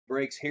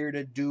Breaks here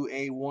to do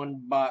a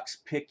one-box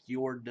pick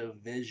your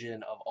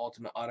division of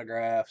Ultimate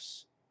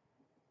Autographs.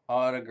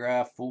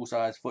 Autograph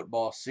full-size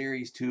football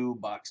Series 2,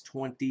 box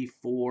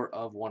 24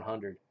 of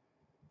 100.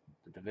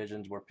 The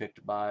divisions were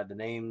picked by the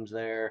names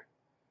there.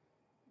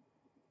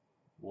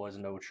 Was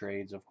no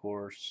trades, of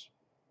course.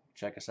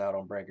 Check us out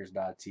on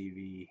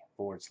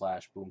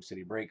breakers.tv/Boom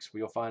City Breaks, where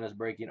you'll find us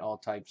breaking all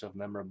types of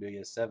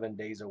memorabilia 7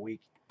 days a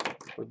week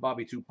with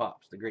Bobby Two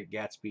Pops, the Great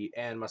Gatsby,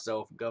 and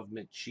myself,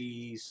 Government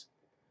Cheese,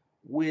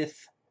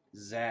 with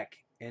Zach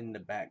in the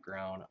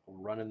background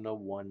running the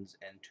ones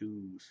and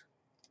twos.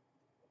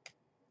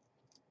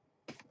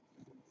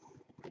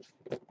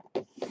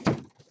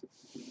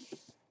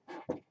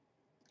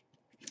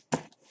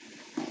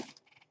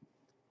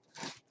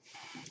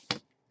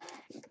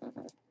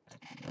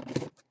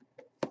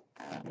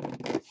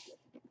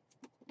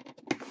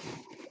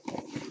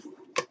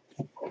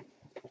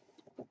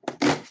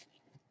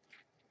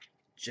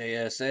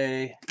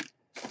 JSA.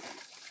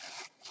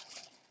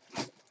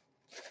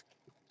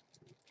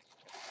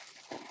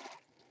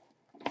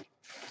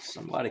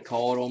 Somebody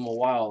called him a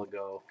while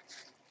ago.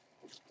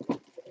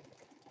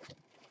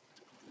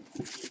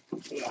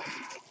 It's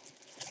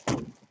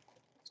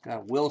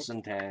got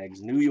Wilson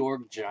tags. New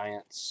York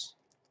Giants.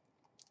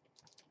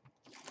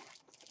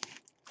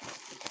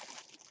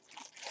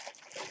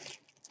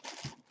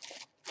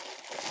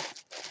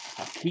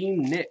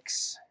 Hakeem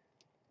Nicks.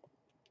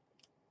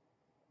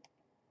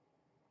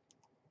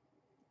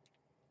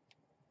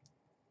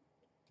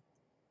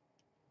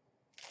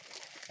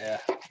 Yeah,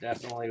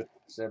 definitely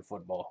said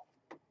football.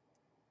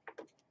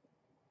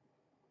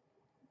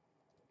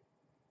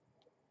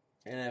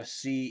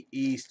 NFC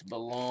East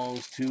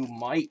belongs to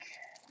Mike.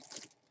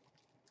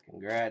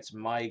 Congrats,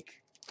 Mike,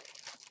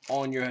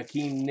 on your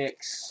Hakeem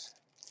Nicks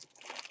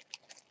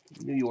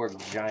New York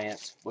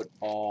Giants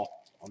football.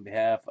 On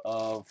behalf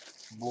of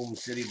Boom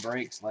City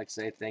Breaks, I'd like to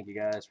say thank you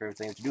guys for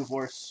everything that you do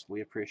for us.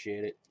 We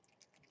appreciate it.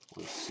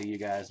 We'll see you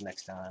guys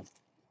next time.